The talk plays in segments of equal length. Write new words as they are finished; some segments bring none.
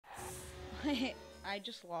I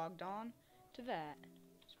just logged on to that.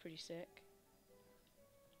 It's pretty sick.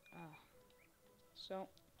 So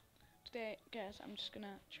today, guys, I'm just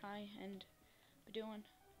gonna try and be doing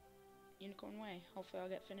Unicorn Way. Hopefully I'll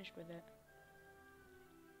get finished with it.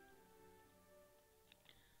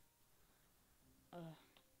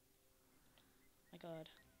 My god.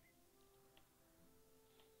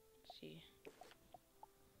 Let's see.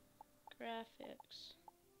 Graphics.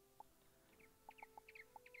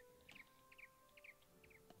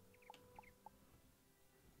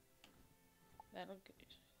 That'll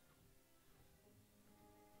good.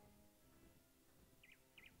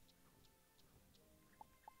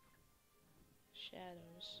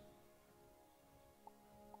 Shadows.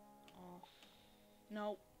 Off.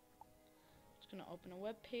 Nope. It's gonna open a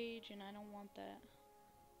web page and I don't want that.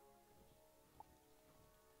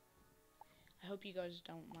 I hope you guys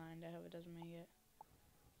don't mind. I hope it doesn't make it.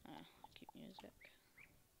 Keep music.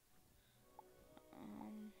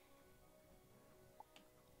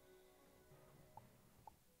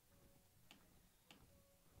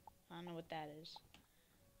 I don't know what that is.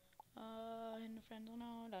 In the friends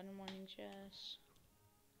node, on the morning chess.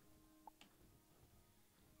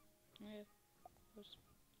 Yeah.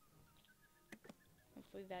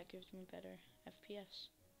 Hopefully that gives me better FPS.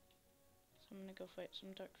 So I'm gonna go fight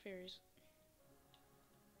some dark fairies.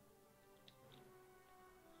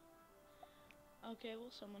 Okay,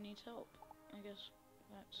 well someone needs help. I guess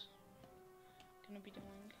that's gonna be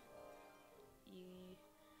doing.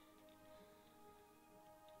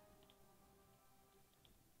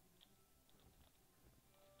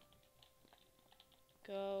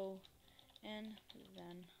 Go and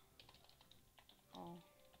then I'll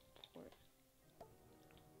port.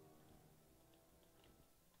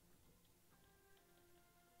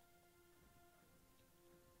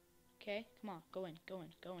 Okay, come on, go in, go in,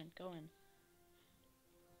 go in, go in.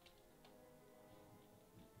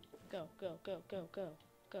 Go, go, go, go, go,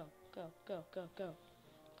 go, go, go, go, go,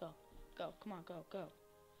 go, go, come on, go, go.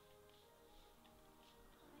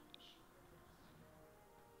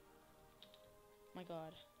 My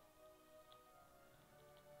god.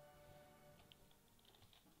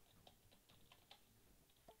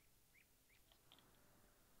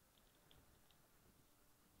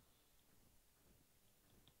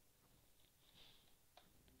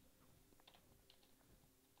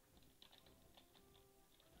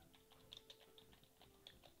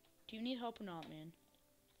 Do you need help or not, man?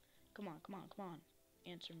 Come on, come on, come on.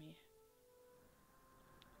 Answer me.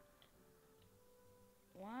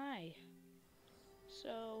 Why?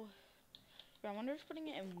 So, I wonder if putting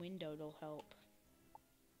it in windowed will help.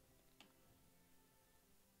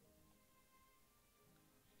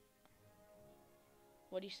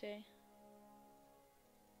 What do you say?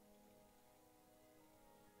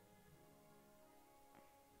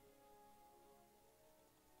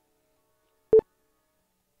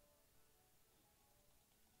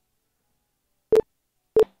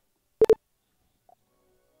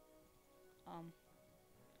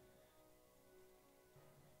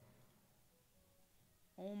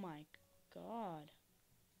 Oh my god.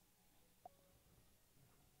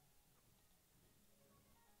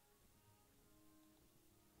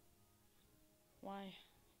 Why?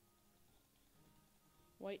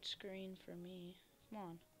 White screen for me. Come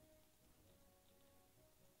on.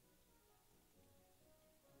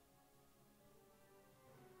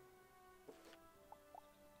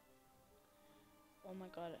 Oh my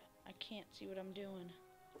god, I can't see what I'm doing.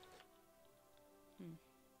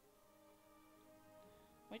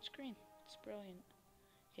 White screen. It's brilliant.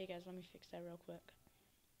 Okay guys, let me fix that real quick.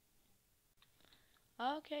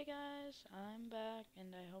 Okay guys, I'm back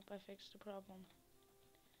and I hope I fixed the problem.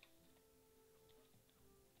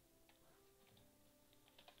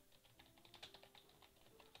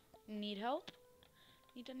 Need help?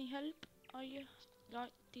 Need any help? Are you?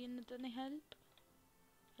 Do you need any help?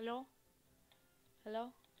 Hello?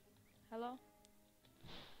 Hello? Hello?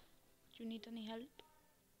 Do you need any help?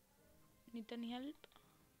 Need any help?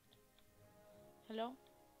 Hello?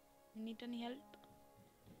 You need any help?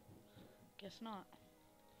 Guess not.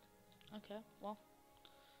 Okay, well,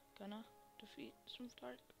 gonna defeat some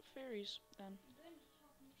dark fairies then.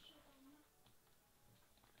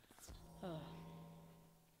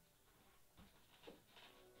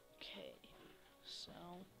 Okay, so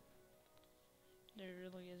there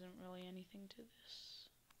really isn't really anything to this.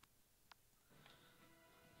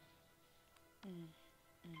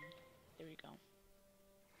 There we go.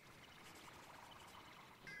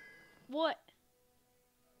 What?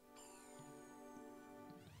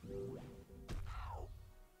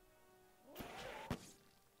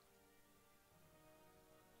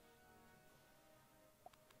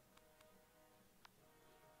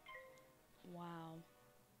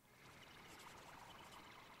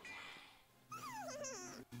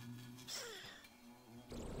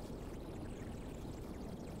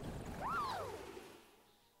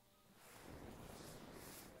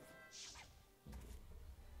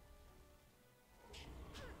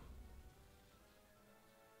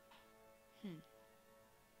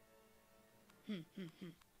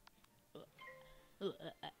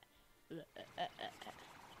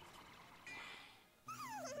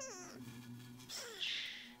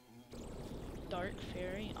 Dark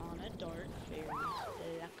fairy on a dark fairy,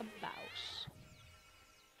 like a mouse.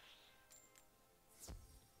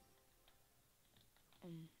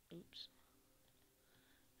 Oops.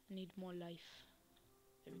 I need more life.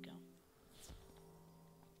 There we go.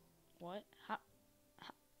 What?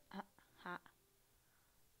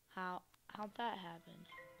 How'd that happen?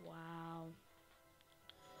 Wow.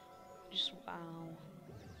 Just wow.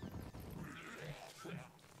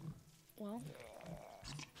 Well.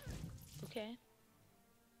 Okay.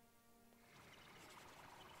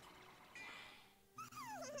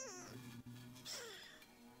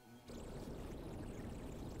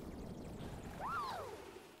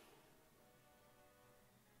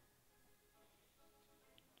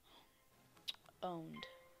 Owned.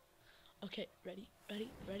 Okay, ready.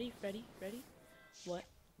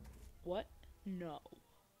 What? No.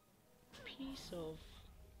 Piece of...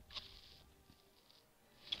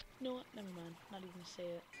 You know what? Never mind. Not even gonna say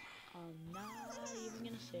it. I'm not even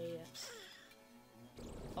gonna say it.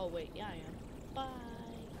 Oh wait, yeah I am.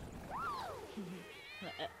 Bye!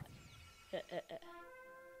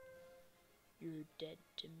 You're dead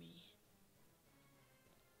to me.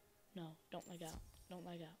 No, don't leg out. Don't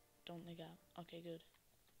leg out. Don't leg out. Okay, good.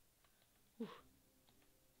 Whew.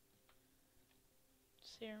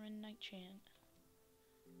 Saren Night Chant.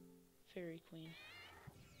 Fairy Queen.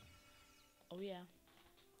 Oh yeah.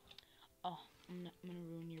 Oh, I'm gonna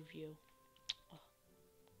ruin your view. Oh,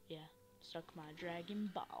 yeah. Suck my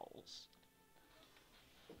dragon balls.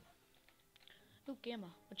 Oh,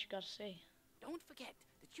 Gamma, what you gotta say? Don't forget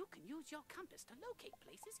that you can use your compass to locate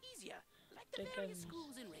places easier, like the various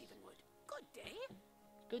schools in Ravenwood. Good day.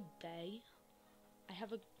 Good day. I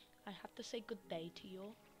have to say good day to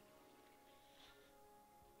you.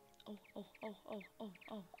 Oh.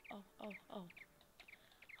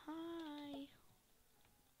 Hi.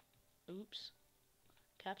 Oops.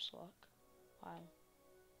 Caps lock. Wow.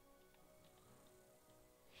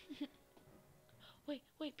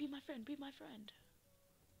 Wait, be my friend,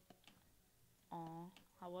 Aw,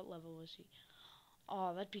 what level was he?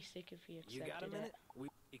 Oh, that'd be sick if he accepted You got a minute?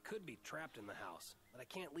 it. He could be trapped in the house, but I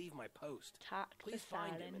can't leave my post. Please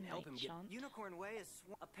find him and help him get... Unicorn Way is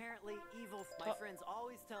apparently evil. My friends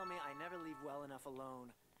always tell me I never leave well enough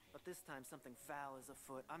alone. But this time something foul is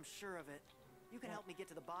afoot. I'm sure of it. You can help me get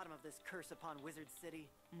to the bottom of this curse upon Wizard City.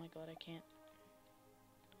 Oh my god, I can't.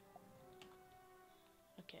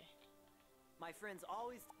 Okay. My friends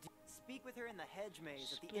always speak with her in the hedge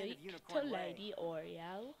maze at the end of Speak Unicorn to Way. Lady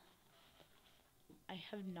Oriel. I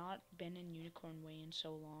have not been in Unicorn Way in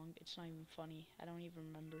so long. It's not even funny. I don't even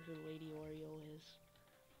remember who Lady Oriel is.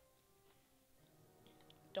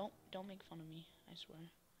 Don't make fun of me, I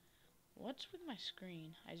swear. What's with my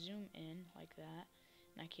screen? I zoom in like that,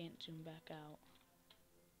 and I can't zoom back out.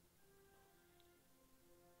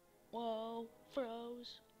 Whoa,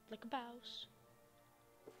 froze like a mouse.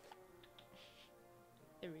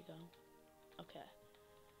 There we go. Okay.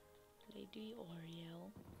 Lady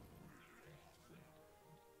Oriel.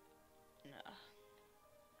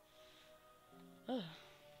 Nah.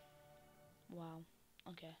 Wow.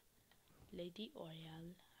 Okay. Lady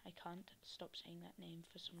Oriel. I can't stop saying that name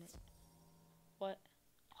for some reason. What?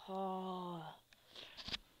 Oh.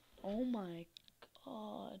 Oh my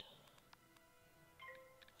god.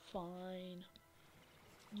 Fine.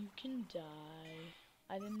 You can die.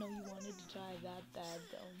 I didn't know you wanted to die that bad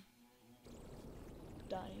though.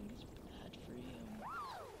 Dying is bad for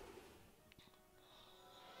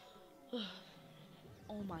you.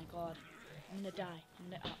 Oh my god. I'm gonna die.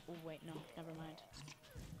 Oh wait, no. Never mind.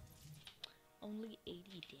 Only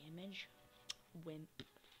 80 damage? Wimp.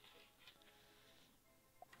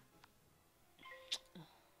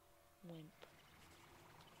 Wimp.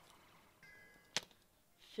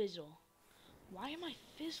 Fizzle. Why am I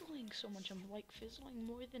fizzling so much? I'm like fizzling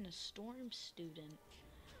more than a storm student.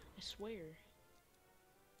 I swear.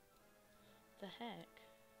 The heck?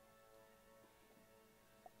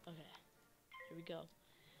 Okay. Here we go.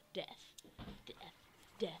 Death. Death.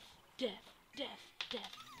 Death. Death. Death.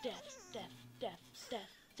 Death. Death. Death. Death.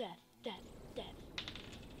 Death. Death. Death. Death.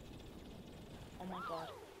 Oh my god.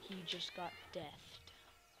 He just got deathed.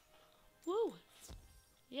 Woo!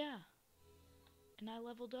 Yeah. And I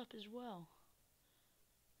leveled up as well.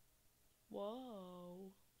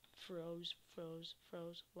 Whoa. Froze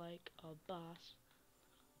like a boss.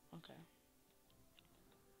 Okay.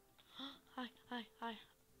 Hi.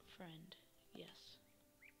 Friend. Yes.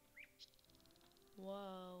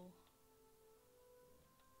 Whoa.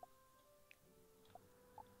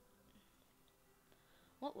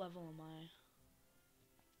 What level am I?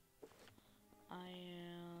 I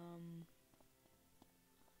am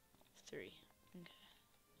 3. Okay.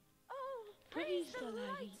 Oh, Praise the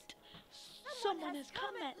light! Someone has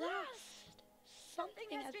come at last!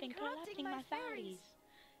 Something has been corrupting my fairies.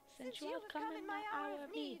 Since you have come in my hour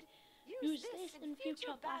of need, use this in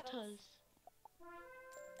future battles.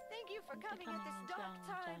 Thank you for coming at this dark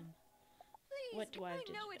time. Please, What do I have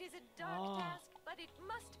to know do? it is a dark task, but it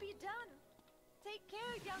must be done. Take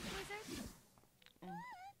care, young wizard.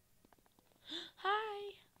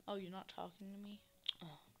 Hi! Oh, you're not talking to me?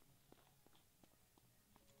 Oh.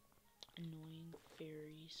 Annoying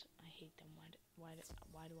fairies. I hate them. Why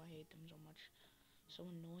do I hate them so much? So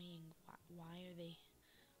annoying. Why are they,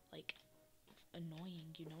 like,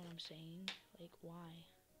 annoying? You know what I'm saying? Like, why?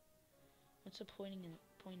 What's the point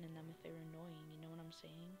in them if they're annoying? You know what I'm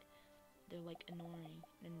saying? They're like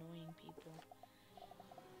annoying people.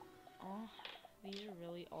 Oh, these are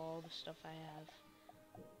really all the stuff I have.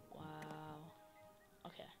 Wow.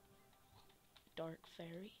 Okay. Dark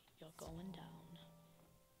fairy, you're going down.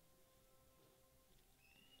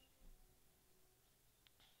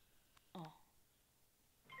 Oh.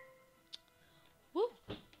 Woo!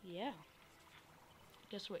 Yeah.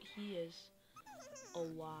 Guess what he is?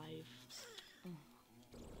 Alive.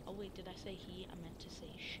 Oh wait, did I say he? I meant to say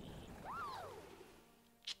she.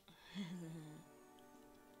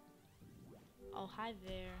 Oh, hi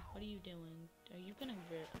there. What are you doing? Are you gonna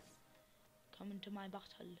come into my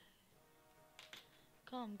battle?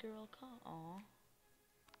 Come, girl, come. Aw.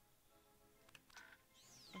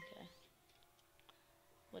 Okay.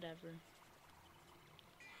 Whatever.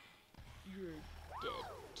 You're dead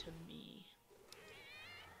to me.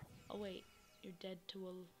 Oh wait, you're dead as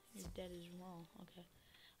well. Okay.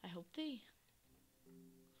 I hope they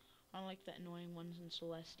aren't like the annoying ones in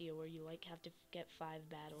Celestia where you like have to get 5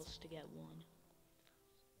 battles to get 1.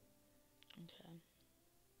 Okay.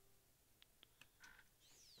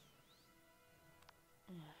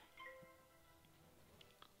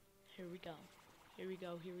 Here we go. Here we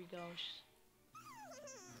go. Here we go.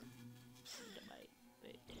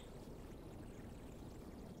 Wait.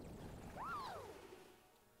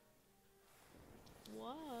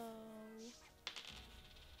 Whoa.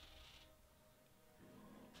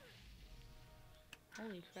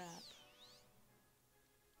 Holy crap.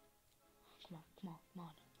 Come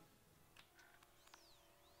on.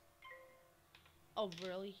 Oh,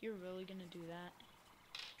 really? You're really gonna do that?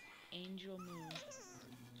 Angel Moon.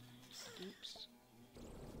 Oops.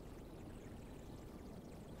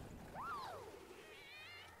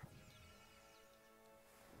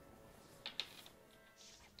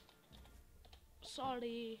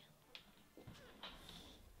 Sorry.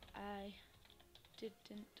 I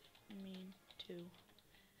didn't mean to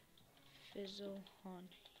fizzle on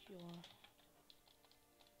your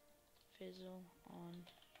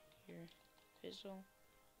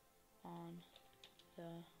the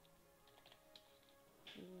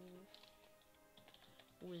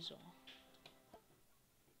whistle.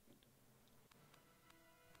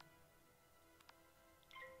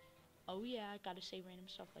 Oh yeah, I gotta say random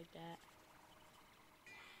stuff like that.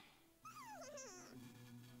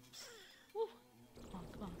 Woo! Come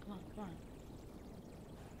on.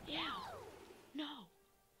 Yeah! No!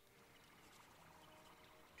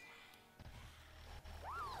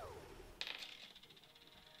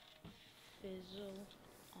 Fizzle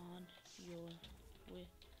on your with.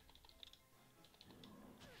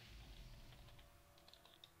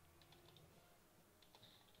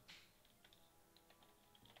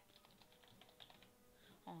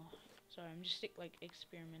 Oh, sorry, I'm just like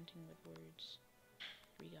experimenting with words.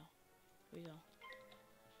 Here we go.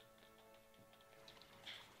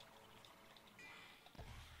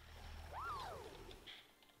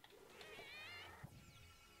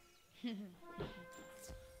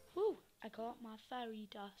 Whew, I got my fairy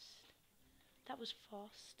dust. That was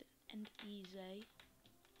fast and easy.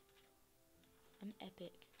 I'm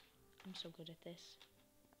epic. I'm so good at this.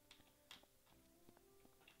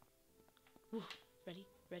 Whew, ready.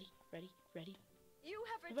 You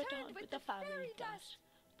have returned with the fairy dust.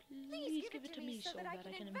 Please give it to me so that I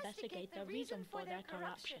can investigate the reason for their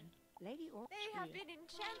corruption. Lady or They have been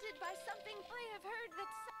enchanted by something. I have heard that.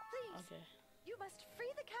 Please. Okay. You must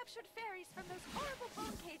free the captured fairies from those horrible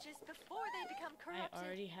bone cages before they become corrupted. I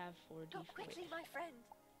already have 4 Go D4. quickly, my friend.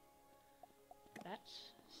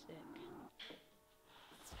 That's sick.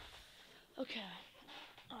 Okay.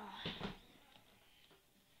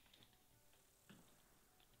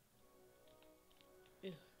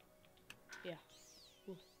 Ew. Yeah.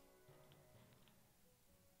 Ooh.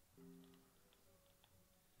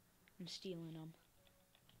 I'm stealing them.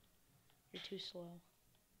 You're too slow.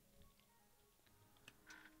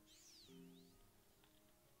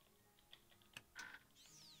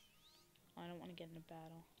 to get in a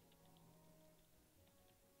battle.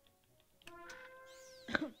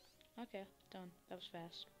 Okay, done. That was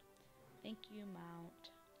fast. Thank you,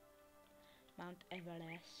 Mount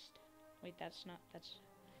Everest. Wait, that's not. That's.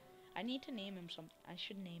 I need to name him something. I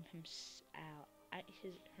should name him Al.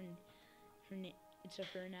 Her name. It's a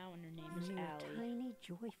her now, and her name is Your Allie. tiny,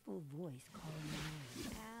 joyful voice calling me.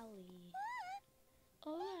 Allie.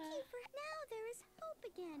 Thank you for now. There is hope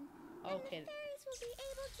again. Okay. And the fairies will be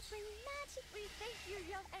able to bring magic. We thank you,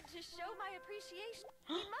 young, and to show my appreciation,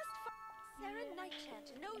 we must Sarah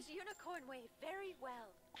Nightchant knows Unicorn Way very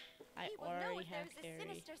well. I He will know already if have there's a Fairy.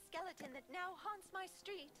 sinister skeleton that now haunts my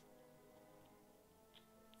street.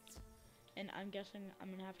 And I'm guessing I'm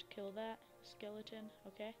gonna have to kill that skeleton.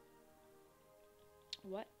 Okay.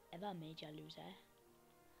 Whatever made ya loser?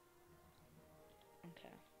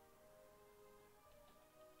 Okay.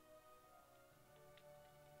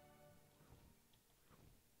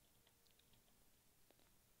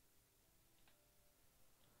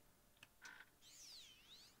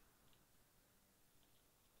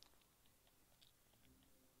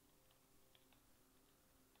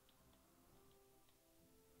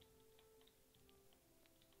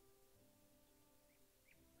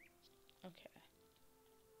 Okay.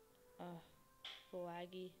 The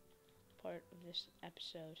laggy part of this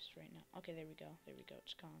episode is right now. Okay, there we go. There we go.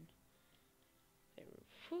 It's gone.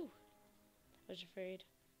 Whew. I was afraid it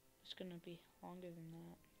was gonna be longer than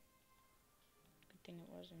that. Good thing it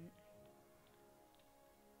wasn't.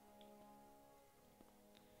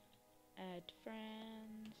 Add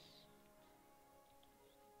friends.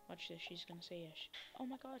 Watch this. She's gonna say yes. Oh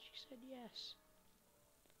my god, she said yes.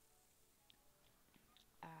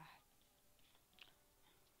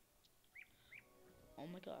 Oh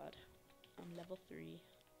my god. I'm level 3.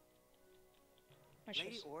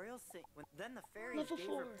 Lady Oriole then the fairies Level gave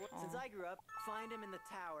 4. report. Since I grew up, find him in the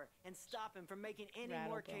tower and stop him from making any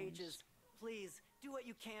more Rattlebones. cages. Please, do what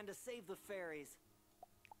you can to save the fairies.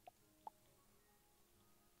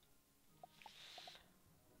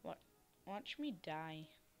 What? Watch me die.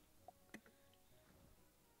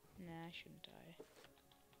 Nah, I shouldn't die.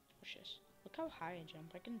 Watch this. Look how high I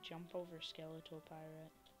jump. I can jump over a skeletal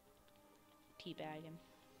pirate. Teabag him.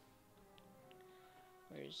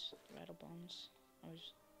 Where's Rattlebones? I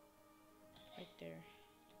was right there.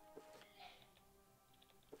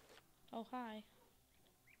 Oh, hi.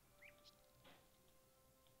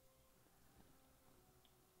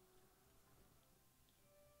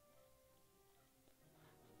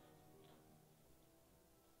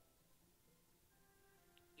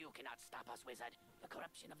 You cannot stop us, Wizard. The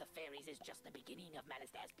corruption of the fairies is just the beginning of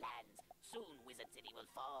Malistair's plans. Soon, Wizard City will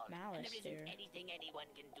fall, and there isn't Malistair. anything anyone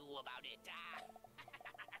can do about it.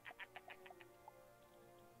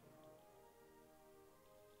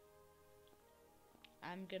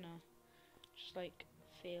 I'm gonna just like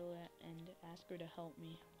fail it and ask her to help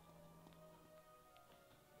me.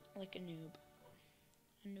 Like a noob.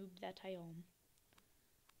 A noob that I am.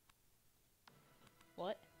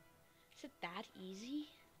 What? Is it that easy?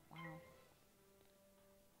 Wow.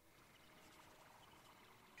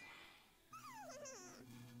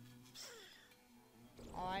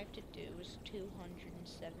 All I have to do is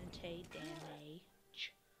 270 damage.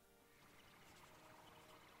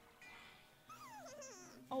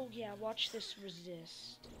 Oh yeah, watch this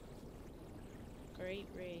resist. Great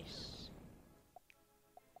race.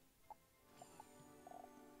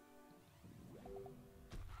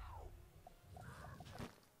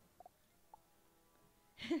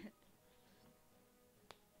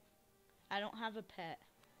 I don't have a pet.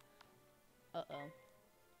 Uh-oh.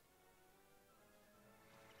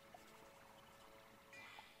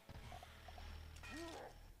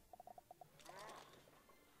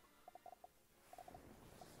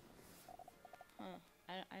 Huh.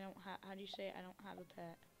 I don't have, how do you say I don't have a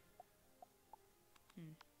pet?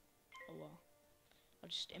 Oh well. I'll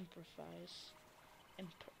just improvise.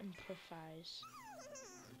 Improvise.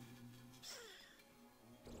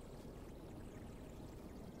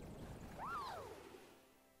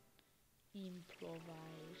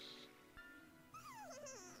 Improvise.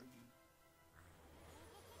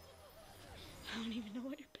 I don't even know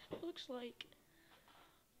what your pet looks like.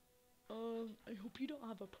 I hope you don't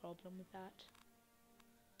have a problem with that.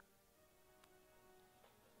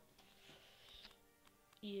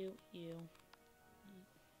 You.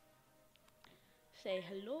 Say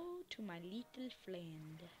hello to my little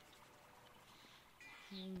friend.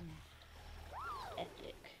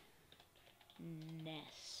 Epic.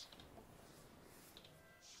 Ness.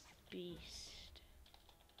 Beast.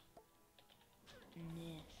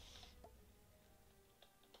 Ness.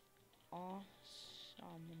 Awesomeness.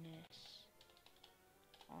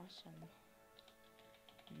 Awesome.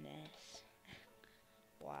 Nice.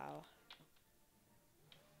 Wow.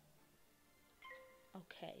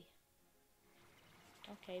 Okay.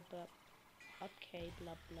 Okay, but okay,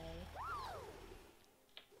 blah blah.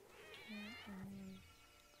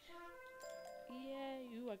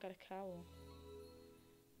 Yeah, I got a cowl.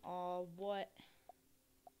 Oh, what?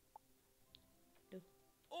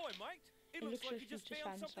 Oi, mate! It looks like you just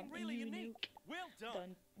found something really unique. Well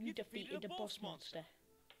done. You defeated the boss monster.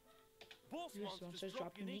 Boss These monsters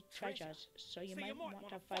drop unique treasures, so you might want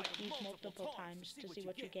to fight these multiple times to see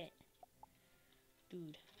what you get.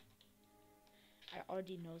 Dude, I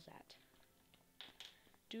already know that.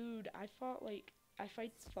 Dude, I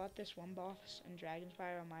fought this one boss in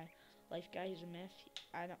Dragonfire on my life guy. He's a myth,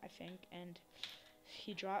 I think, and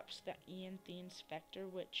he drops the Ian the Inspector,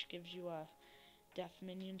 which gives you a death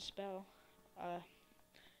minion spell.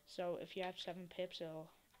 So if you have 7 pips,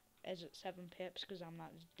 is it 7 pips? Because I'm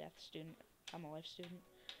not a death student, I'm a life student.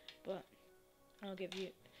 But it'll give you,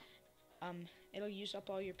 it'll use up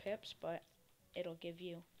all your pips, but it'll give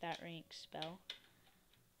you that rank spell.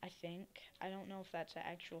 I think. I don't know if that's an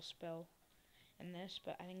actual spell in this,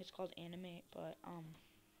 but I think it's called Animate. But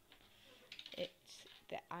it's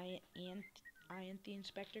the Ian the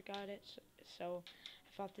Inspector got it. So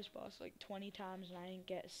I fought this boss like 20 times and I didn't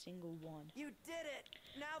get a single one. You did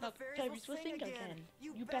it! Now the fairies will sing again.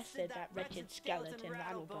 You bested that wretched skeleton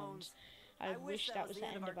Rattlebones. I wish that was the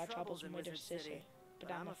end of our troubles in Wizard City,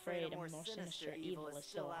 but I'm afraid a more sinister evil is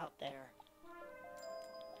still out there.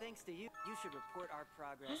 Thanks to you, you should report our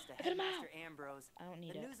progress to I got him Headmaster out. Ambrose. I don't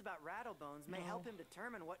need The it. news about Rattlebones may help him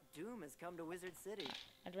determine what doom has come to Wizard City.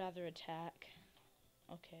 I'd rather attack.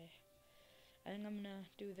 Okay. I think I'm gonna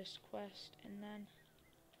do this quest and then...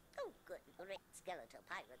 Oh, good great skeletal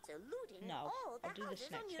pirates are looting No, all the I'll do this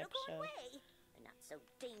houses on next Unicorn episode. Way. They're not so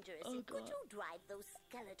dangerous. Oh, Could God. you drive those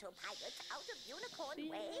skeletal pirates out of Unicorn See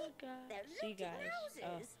Way? you guys. They're See you looting guys.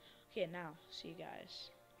 houses. Okay, now, see you guys.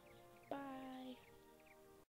 Bye.